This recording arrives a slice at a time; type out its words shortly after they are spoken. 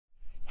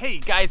Hey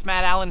guys,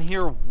 Matt Allen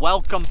here.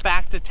 Welcome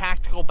back to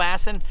Tactical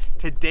Bassin.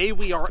 Today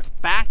we are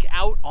back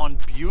out on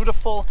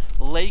beautiful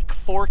Lake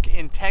Fork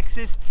in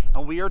Texas,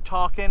 and we are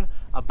talking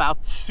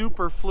about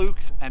Super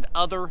Flukes and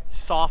other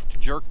soft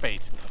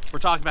jerkbaits. We're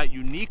talking about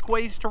unique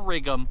ways to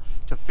rig them,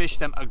 to fish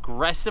them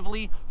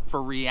aggressively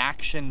for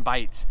reaction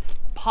bites,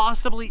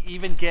 possibly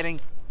even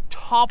getting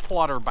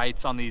topwater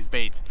bites on these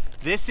baits.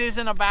 This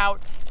isn't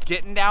about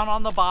getting down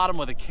on the bottom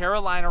with a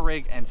Carolina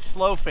rig and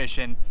slow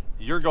fishing.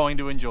 You're going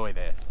to enjoy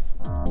this.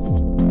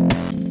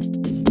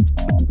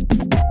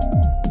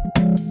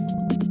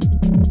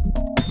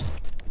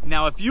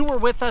 Now, if you were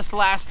with us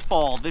last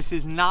fall, this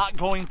is not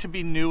going to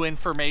be new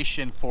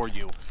information for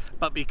you.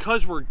 But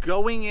because we're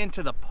going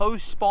into the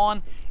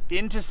post-spawn,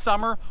 into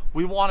summer,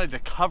 we wanted to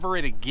cover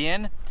it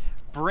again,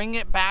 bring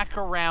it back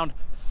around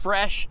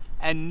fresh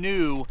and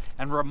new,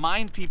 and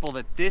remind people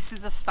that this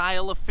is a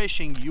style of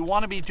fishing you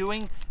want to be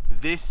doing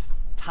this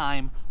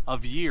time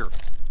of year.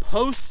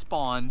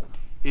 Post-spawn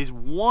is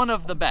one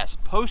of the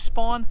best.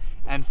 Post-spawn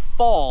and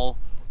fall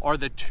are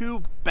the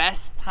two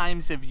best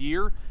times of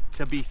year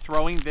to be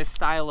throwing this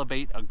style of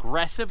bait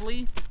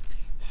aggressively.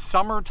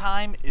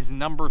 Summertime is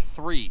number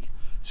 3.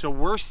 So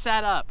we're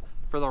set up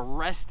for the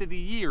rest of the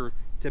year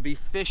to be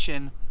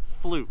fishing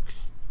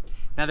flukes.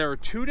 Now there are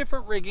 2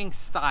 different rigging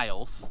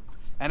styles.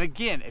 And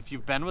again, if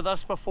you've been with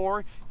us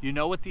before, you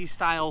know what these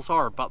styles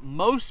are. But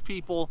most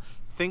people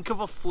think of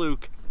a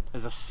fluke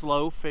as a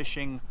slow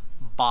fishing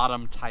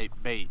bottom type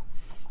bait.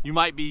 You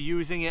might be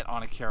using it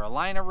on a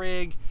Carolina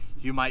rig.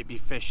 You might be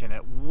fishing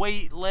it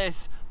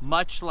weightless,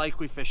 much like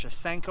we fish a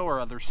Senko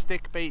or other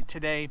stick bait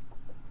today.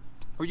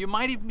 Or you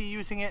might even be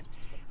using it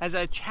as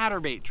a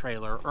chatterbait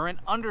trailer or an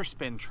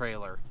underspin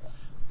trailer.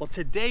 Well,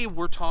 today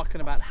we're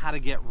talking about how to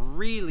get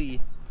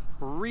really,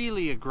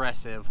 really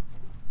aggressive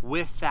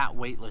with that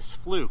weightless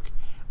fluke.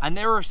 And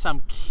there are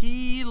some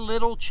key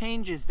little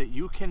changes that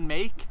you can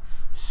make,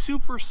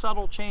 super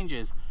subtle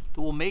changes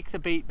that will make the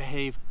bait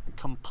behave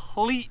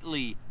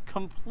completely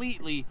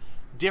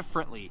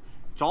differently.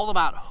 It's all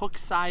about hook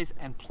size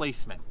and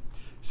placement.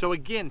 So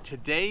again,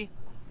 today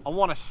I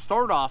want to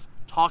start off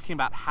talking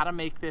about how to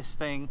make this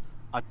thing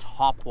a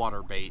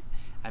topwater bait,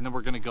 and then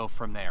we're going to go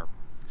from there.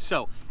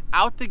 So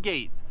out the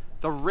gate,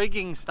 the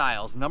rigging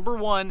styles. Number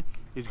 1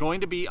 is going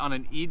to be on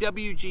an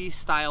EWG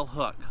style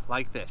hook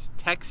like this.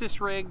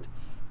 Texas rigged,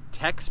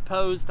 Tex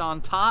posed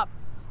on top.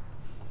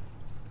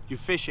 You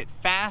fish it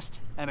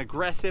fast and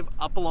aggressive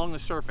up along the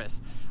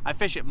surface. I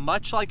fish it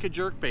much like a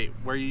jerkbait,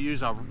 where you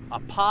use a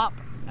pop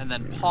and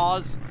then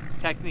pause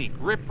technique.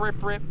 Rip,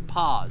 rip, rip,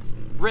 pause.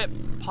 Rip,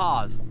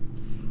 pause.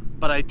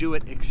 But I do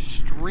it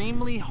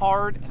extremely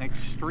hard and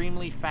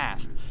extremely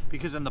fast,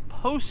 because in the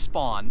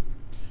post-spawn,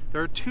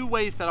 there are 2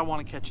 ways that I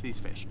want to catch these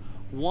fish.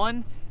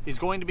 One is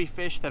going to be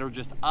fish that are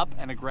just up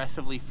and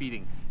aggressively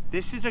feeding.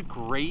 This is a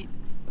great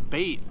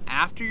bait.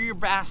 After your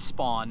bass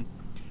spawn,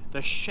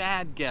 the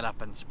shad get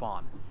up and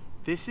spawn.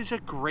 This is a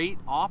great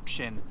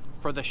option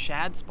for the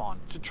shad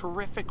spawn. It's a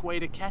terrific way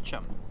to catch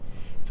them.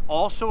 It's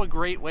also a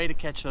great way to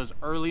catch those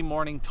early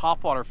morning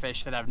topwater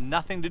fish that have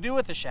nothing to do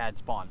with the shad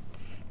spawn.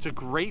 It's a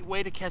great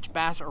way to catch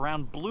bass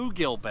around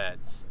bluegill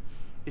beds.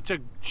 It's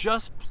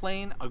just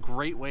plain a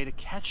great way to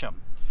catch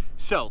them.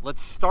 So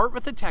let's start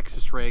with the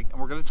Texas rig,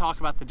 and we're going to talk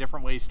about the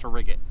different ways to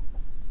rig it.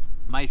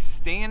 My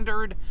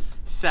standard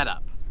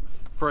setup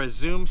for a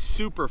Zoom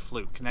Super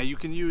Fluke. Now you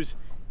can use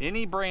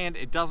any brand,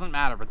 it doesn't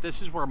matter, but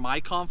this is where my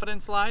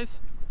confidence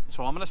lies.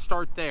 So I'm going to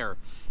start there.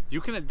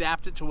 You can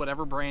adapt it to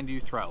whatever brand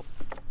you throw.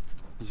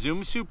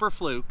 Zoom Super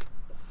Fluke,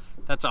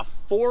 that's a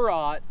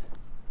 4/0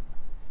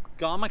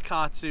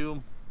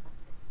 Gamakatsu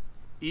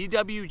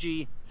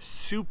EWG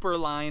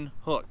Superline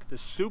hook. The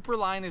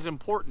Superline is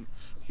important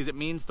because it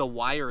means the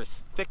wire is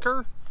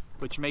thicker,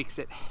 which makes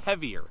it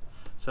heavier.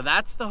 So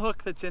that's the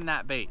hook that's in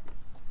that bait.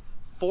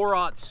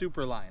 4/0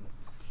 Superline.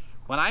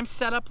 When I'm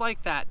set up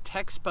like that,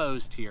 Tex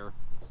posed here,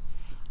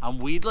 I'm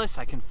weedless,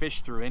 I can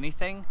fish through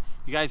anything.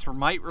 You guys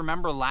might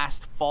remember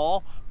last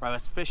fall where I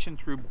was fishing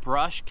through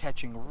brush,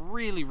 catching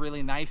really,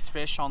 really nice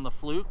fish on the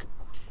fluke.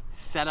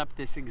 Set up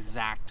this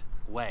exact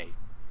way.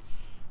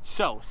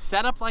 So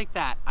set up like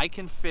that, I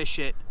can fish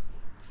it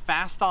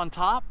fast on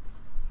top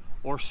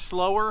or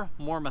slower,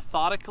 more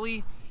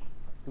methodically,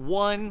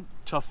 1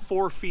 to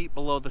 4 feet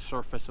below the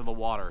surface of the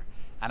water.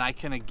 And I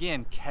can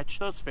again catch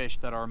those fish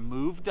that are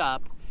moved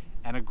up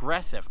and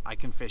aggressive. I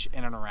can fish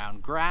in and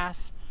around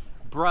grass,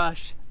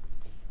 brush,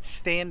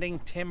 standing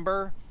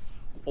timber,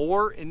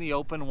 or in the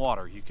open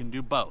water. You can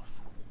do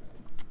both.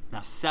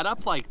 Now set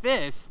up like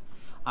this,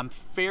 I'm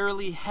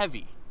fairly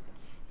heavy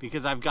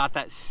because I've got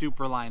that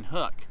Superline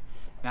hook.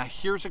 Now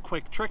here's a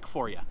quick trick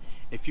for you.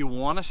 If you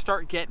want to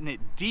start getting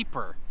it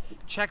deeper,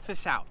 check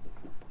this out.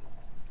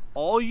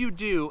 All you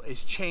do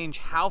is change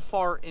how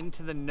far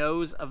into the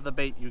nose of the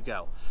bait you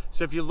go.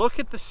 So if you look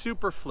at the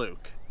Super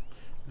Fluke,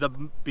 the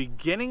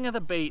beginning of the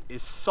bait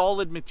is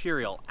solid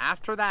material.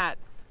 After that,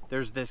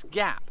 there's this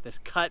gap, this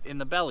cut in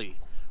the belly,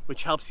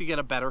 which helps you get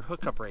a better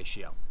hookup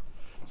ratio.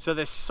 So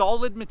this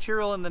solid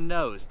material in the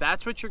nose,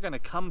 that's what you're going to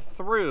come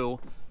through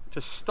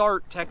to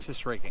start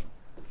Texas rigging.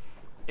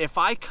 if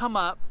I come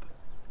up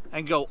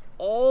and go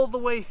all the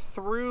way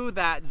through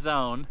that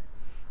zone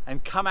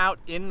and come out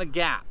in the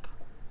gap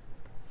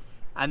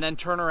and then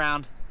turn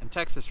around and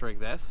Texas rig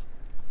this,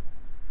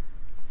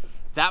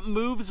 that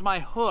moves my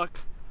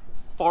hook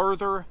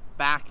farther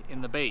back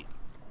in the bait.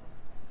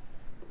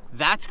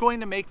 That's going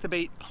to make the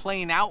bait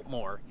plane out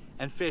more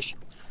and fish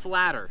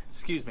flatter,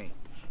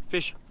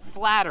 fish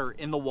flatter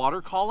in the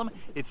water column.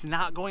 It's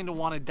not going to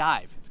want to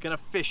dive. It's going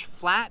to fish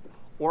flat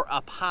or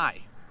up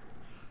high.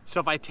 So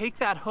if I take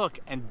that hook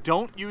and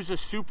don't use a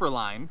super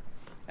line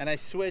and I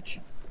switch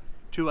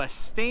to a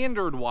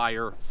standard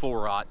wire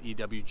 4/0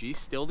 EWG,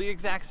 still the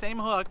exact same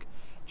hook,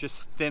 just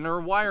thinner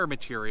wire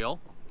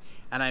material,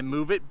 and I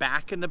move it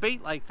back in the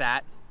bait like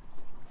that,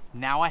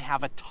 now I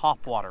have a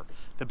topwater.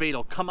 The bait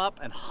will come up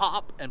and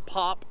hop and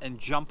pop and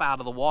jump out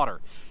of the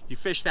water. You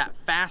fish that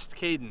fast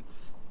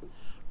cadence.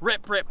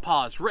 Rip, rip,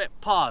 pause, rip,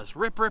 pause,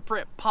 rip, rip,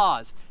 rip,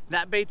 pause. And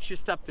that bait's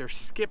just up there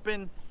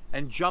skipping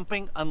and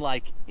jumping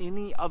unlike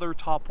any other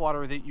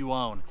topwater that you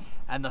own.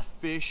 And the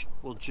fish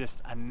will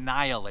just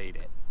annihilate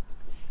it.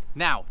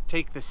 Now,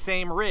 take the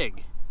same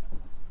rig.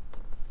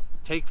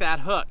 Take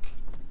that hook.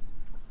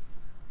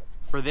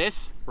 For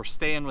this, we're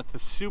staying with the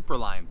super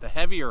line, the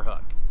heavier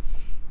hook.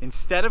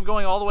 Instead of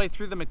going all the way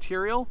through the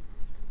material,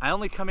 I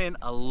only come in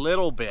a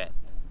little bit.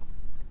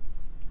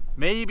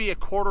 Maybe a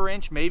 1/4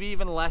 inch, maybe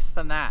even less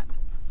than that.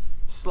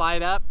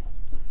 Slide up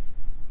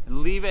and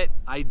leave it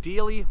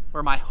ideally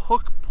where my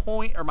hook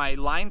point or my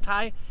line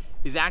tie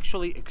is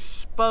actually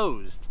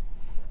exposed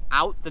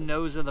out the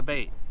nose of the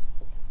bait.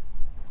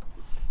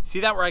 See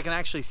that where I can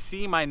actually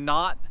see my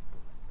knot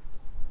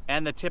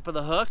and the tip of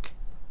the hook?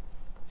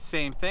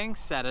 Same thing,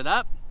 set it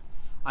up.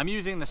 I'm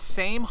using the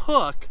same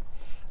hook,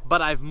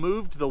 but I've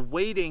moved the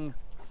weighting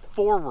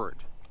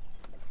forward.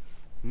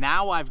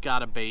 Now I've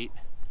got a bait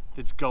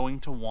that's going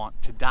to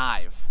want to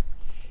dive.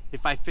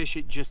 If I fish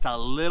it just a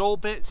little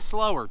bit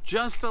slower,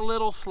 just a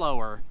little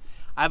slower,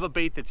 I have a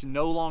bait that's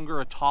no longer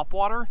a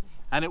topwater,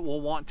 and it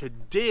will want to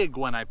dig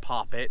when I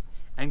pop it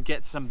and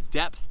get some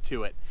depth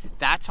to it.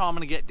 That's how I'm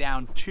gonna get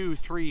down 2,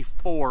 3,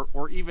 4,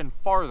 or even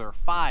farther,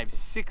 5,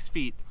 6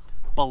 feet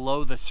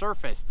below the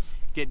surface,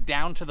 get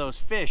down to those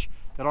fish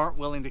that aren't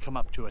willing to come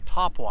up to a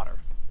topwater.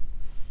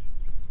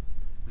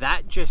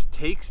 That just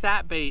takes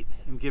that bait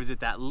and gives it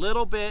that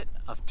little bit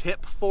of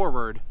tip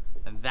forward,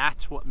 and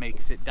that's what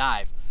makes it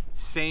dive.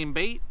 Same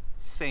bait,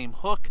 same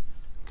hook,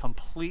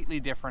 completely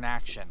different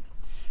action.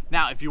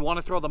 Now, if you want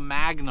to throw the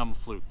Magnum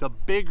fluke, the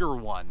bigger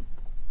one,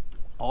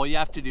 all you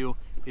have to do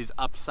is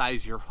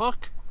upsize your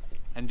hook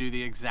and do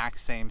the exact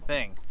same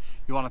thing.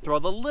 You want to throw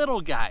the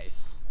little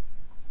guys,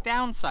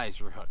 downsize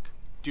your hook,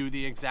 do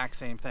the exact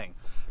same thing.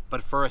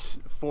 But for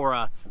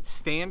a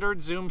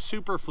standard Zoom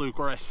Super Fluke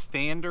or a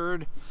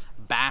standard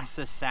Bass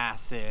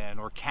Assassin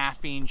or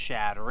Caffeine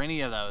Shad or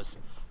any of those,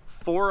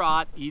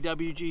 4/0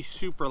 EWG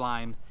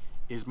Superline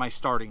is my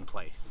starting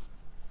place.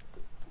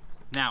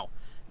 Now,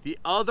 the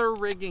other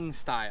rigging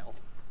style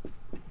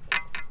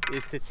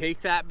is to take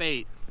that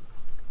bait,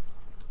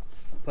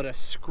 put a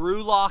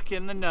screw lock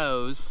in the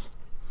nose,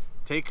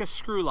 take a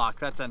screw lock,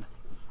 that's an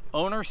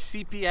Owner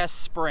CPS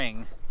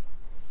spring,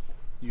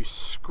 you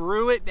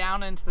screw it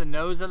down into the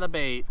nose of the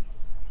bait,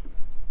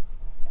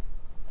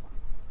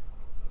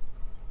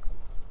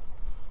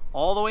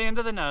 all the way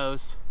into the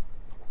nose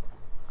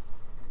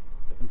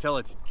until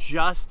it's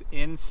just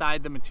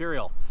inside the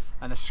material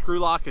and the screw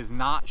lock is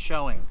not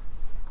showing.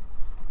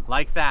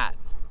 Like that.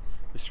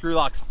 The screw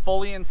lock's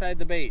fully inside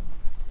the bait.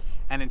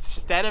 And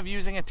instead of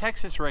using a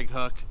Texas rig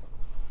hook,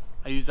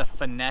 I use a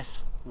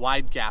finesse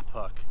wide gap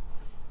hook.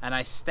 And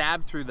I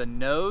stab through the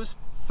nose,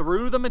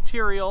 through the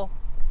material,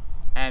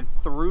 and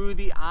through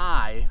the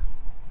eye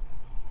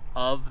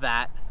of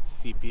that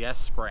CPS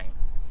spring.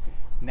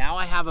 Now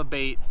I have a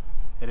bait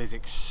that is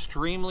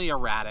extremely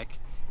erratic,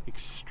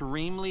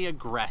 extremely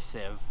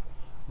aggressive,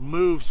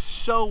 moves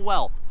so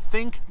well.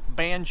 Think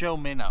banjo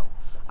minnow.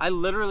 I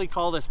literally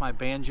call this my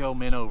banjo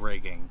minnow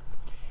rigging.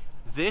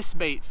 This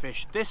bait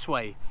fished this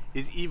way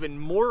is even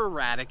more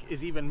erratic,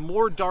 is even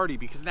more darty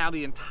because now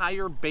the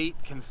entire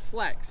bait can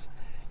flex.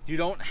 You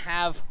don't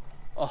have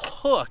a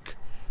hook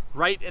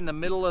right in the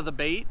middle of the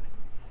bait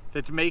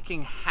that's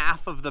making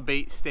half of the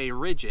bait stay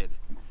rigid.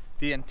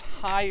 The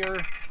entire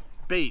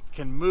bait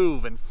can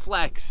move and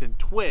flex and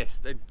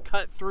twist and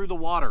cut through the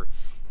water.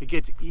 It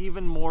gets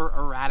even more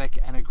erratic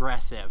and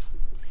aggressive.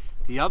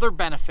 The other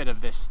benefit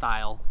of this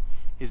style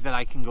is that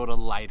I can go to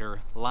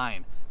lighter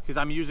line because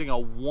I'm using a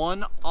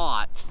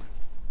 1/0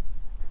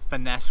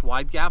 finesse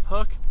wide gap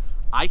hook.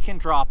 I can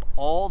drop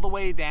all the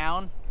way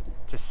down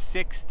to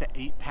 6 to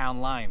 8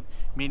 pound line,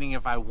 meaning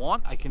if I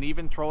want, I can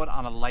even throw it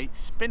on a light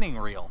spinning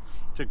reel.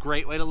 It's a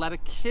great way to let a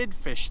kid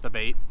fish the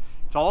bait.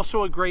 It's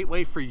also a great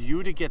way for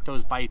you to get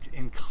those bites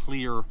in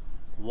clear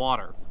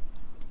water.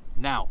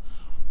 Now,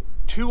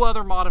 2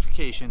 other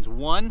modifications.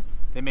 One,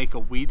 they make a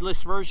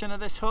weedless version of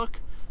this hook.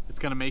 It's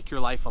gonna make your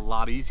life a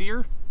lot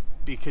easier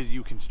because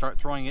you can start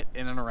throwing it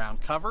in and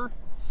around cover.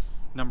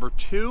 Number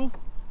 2,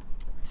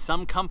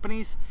 some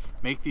companies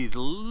make these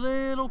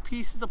little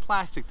pieces of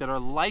plastic that are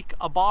like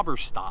a bobber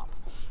stop.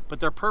 but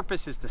their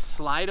purpose is to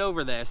slide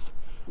over this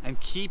and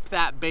keep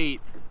that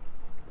bait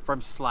from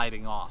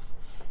sliding off.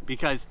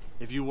 Because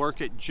if you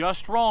work it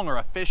just wrong or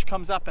a fish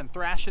comes up and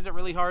thrashes it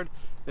really hard,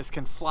 this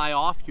can fly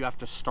off. You have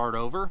to start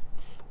over.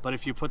 But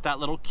if you put that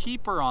little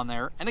keeper on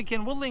there, and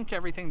again, we'll link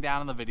everything down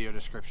in the video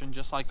description,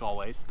 just like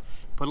always.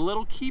 Put a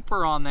little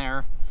keeper on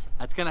there,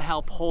 that's gonna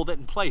help hold it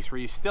in place,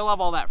 where you still have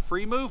all that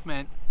free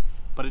movement,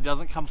 but it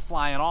doesn't come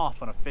flying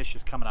off when a fish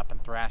is coming up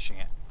and thrashing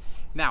it.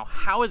 Now,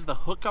 how is the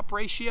hookup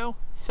ratio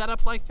set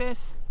up like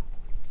this?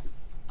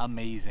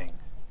 Amazing.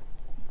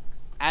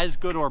 As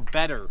good or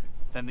better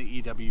than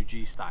the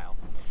EWG style.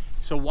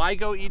 So why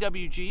go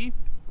EWG?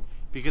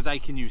 Because I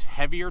can use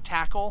heavier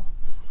tackle,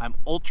 I'm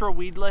ultra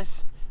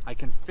weedless, I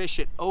can fish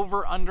it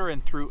over, under,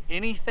 and through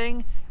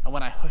anything, and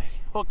when I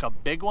hook a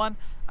big one,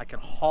 I can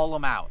haul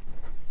them out.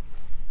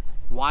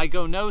 Why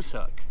go nose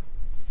hook?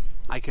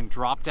 I can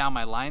drop down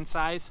my line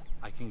size,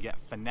 I can get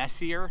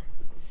finessier,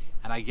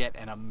 and I get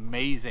an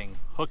amazing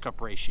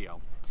hookup ratio.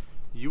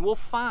 You will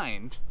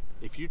find,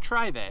 if you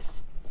try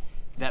this,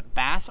 that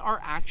bass are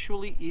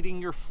actually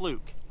eating your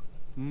fluke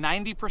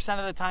 90%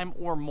 of the time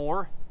or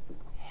more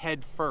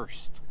head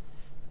first.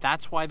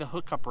 That's why the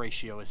hookup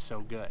ratio is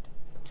so good.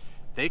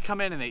 They come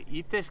in and they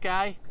eat this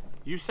guy,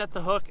 you set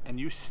the hook and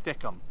you stick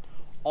them.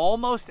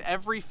 Almost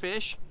every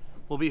fish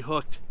will be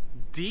hooked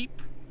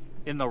deep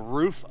in the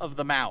roof of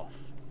the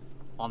mouth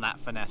on that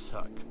finesse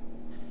hook.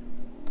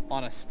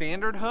 On a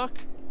standard hook,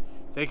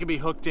 they can be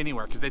hooked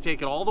anywhere because they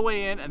take it all the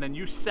way in and then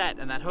you set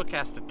and that hook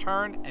has to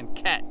turn and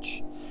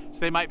catch. So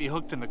they might be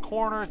hooked in the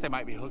corners, they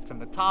might be hooked in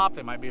the top,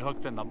 they might be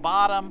hooked in the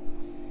bottom.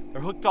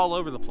 They're hooked all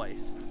over the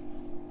place.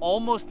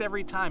 Almost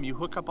every time you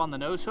hook up on the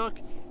nose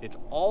hook, it's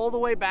all the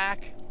way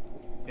back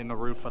in the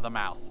roof of the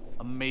mouth.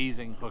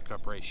 Amazing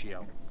hookup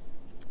ratio.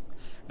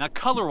 Now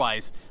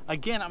color-wise,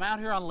 again, I'm out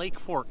here on Lake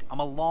Fork. I'm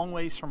a long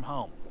ways from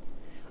home.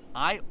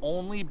 I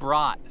only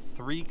brought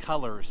 3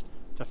 colors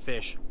to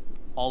fish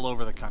all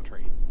over the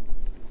country.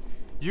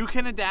 You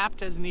can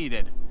adapt as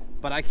needed,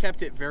 but I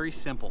kept it very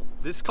simple.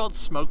 This is called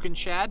Smokin'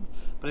 Shad,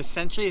 but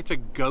essentially it's a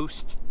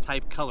ghost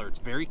type color. It's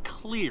very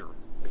clear.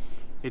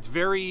 It's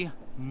very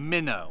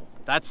minnow.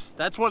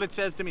 That's what it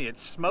says to me.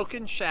 It's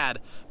Smokin' Shad,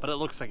 but it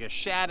looks like a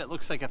shad. It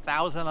looks like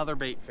 1,000 other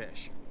bait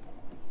fish.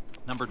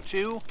 Number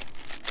 2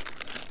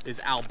 is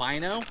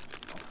albino.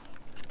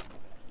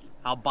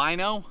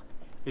 Albino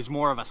is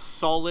more of a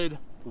solid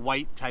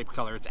white type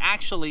color. It's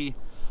actually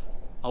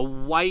a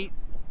white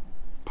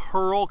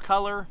pearl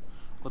color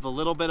with a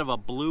little bit of a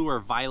blue or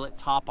violet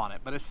top on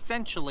it, but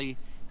essentially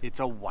it's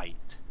a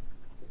white.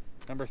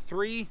 Number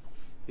 3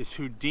 is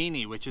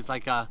Houdini, which is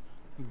like a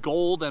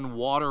gold and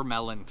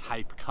watermelon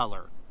type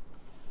color.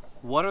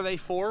 What are they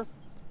for?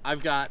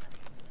 I've got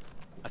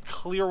a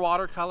clear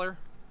water color,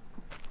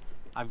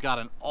 I've got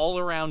an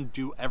all-around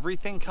do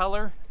everything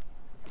color,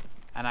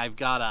 and I've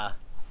got a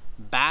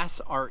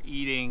bass are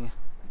eating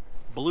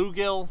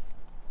bluegill,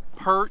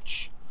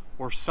 perch,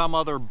 or some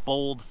other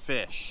bold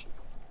fish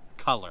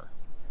color.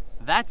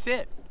 That's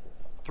it.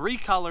 3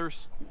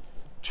 colors,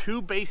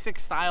 2 basic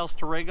styles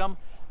to rig them,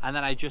 and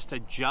then I just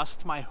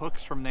adjust my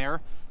hooks from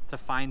there to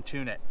fine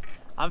tune it.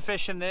 I'm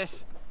fishing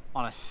this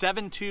on a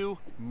 7-2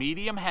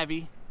 medium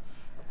heavy,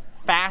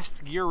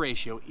 fast gear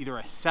ratio, either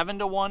a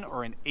 7-to-1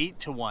 or an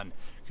 8-to-1,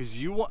 because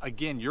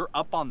you're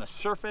up on the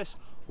surface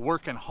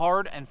working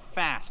hard and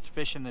fast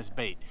fishing this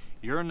bait.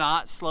 You're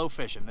not slow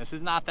fishing. This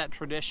is not that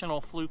traditional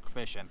fluke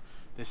fishing.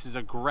 This is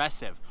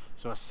aggressive.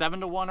 So a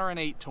 7-to-1 or an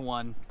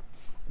 8-to-1,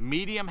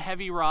 medium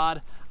heavy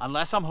rod,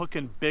 unless I'm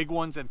hooking big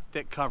ones and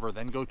thick cover,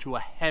 then go to a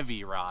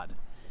heavy rod.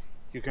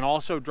 You can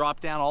also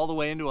drop down all the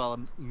way into a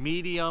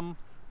medium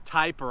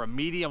type or a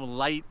medium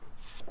light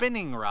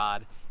spinning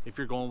rod if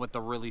you're going with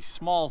the really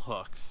small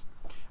hooks.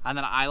 And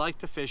then I like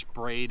to fish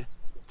braid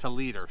to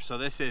leader. So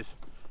this is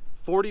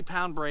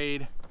 40-pound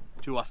braid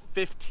to a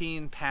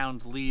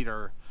 15-pound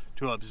leader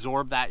to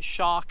absorb that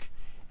shock,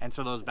 and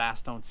so those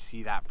bass don't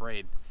see that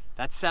braid.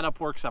 That setup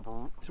works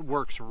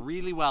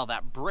really well.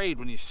 That braid,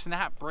 when you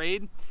snap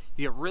braid,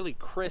 you get really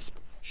crisp,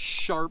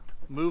 sharp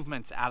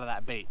movements out of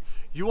that bait.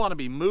 You want to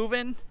be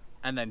moving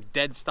and then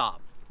dead stop.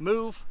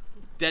 Move,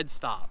 dead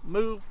stop.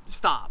 Move,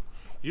 stop.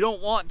 You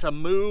don't want to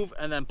move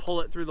and then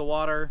pull it through the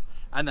water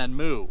and then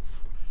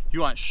move. You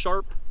want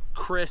sharp,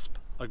 crisp,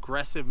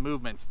 aggressive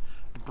movements.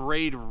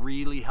 Braid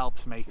really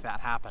helps make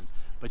that happen.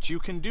 But you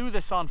can do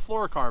this on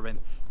fluorocarbon.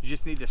 You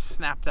just need to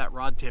snap that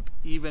rod tip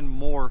even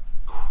more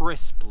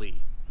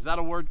crisply. Is that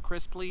a word,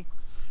 crisply?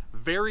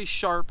 Very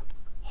sharp,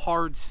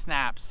 hard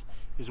snaps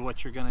is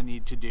what you're gonna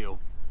need to do.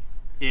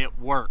 It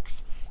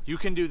works. You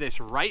can do this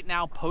right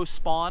now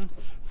post-spawn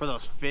for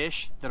those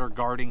fish that are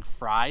guarding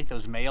fry,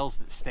 those males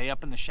that stay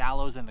up in the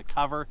shallows and the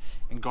cover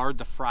and guard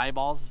the fry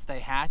balls as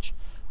they hatch.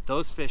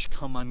 Those fish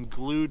come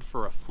unglued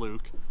for a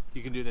fluke.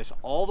 You can do this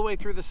all the way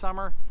through the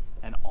summer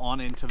and on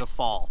into the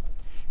fall.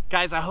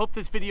 Guys, I hope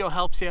this video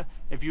helps you.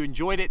 If you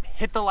enjoyed it,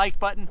 hit the like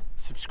button,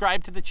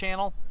 subscribe to the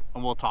channel,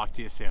 and we'll talk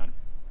to you soon.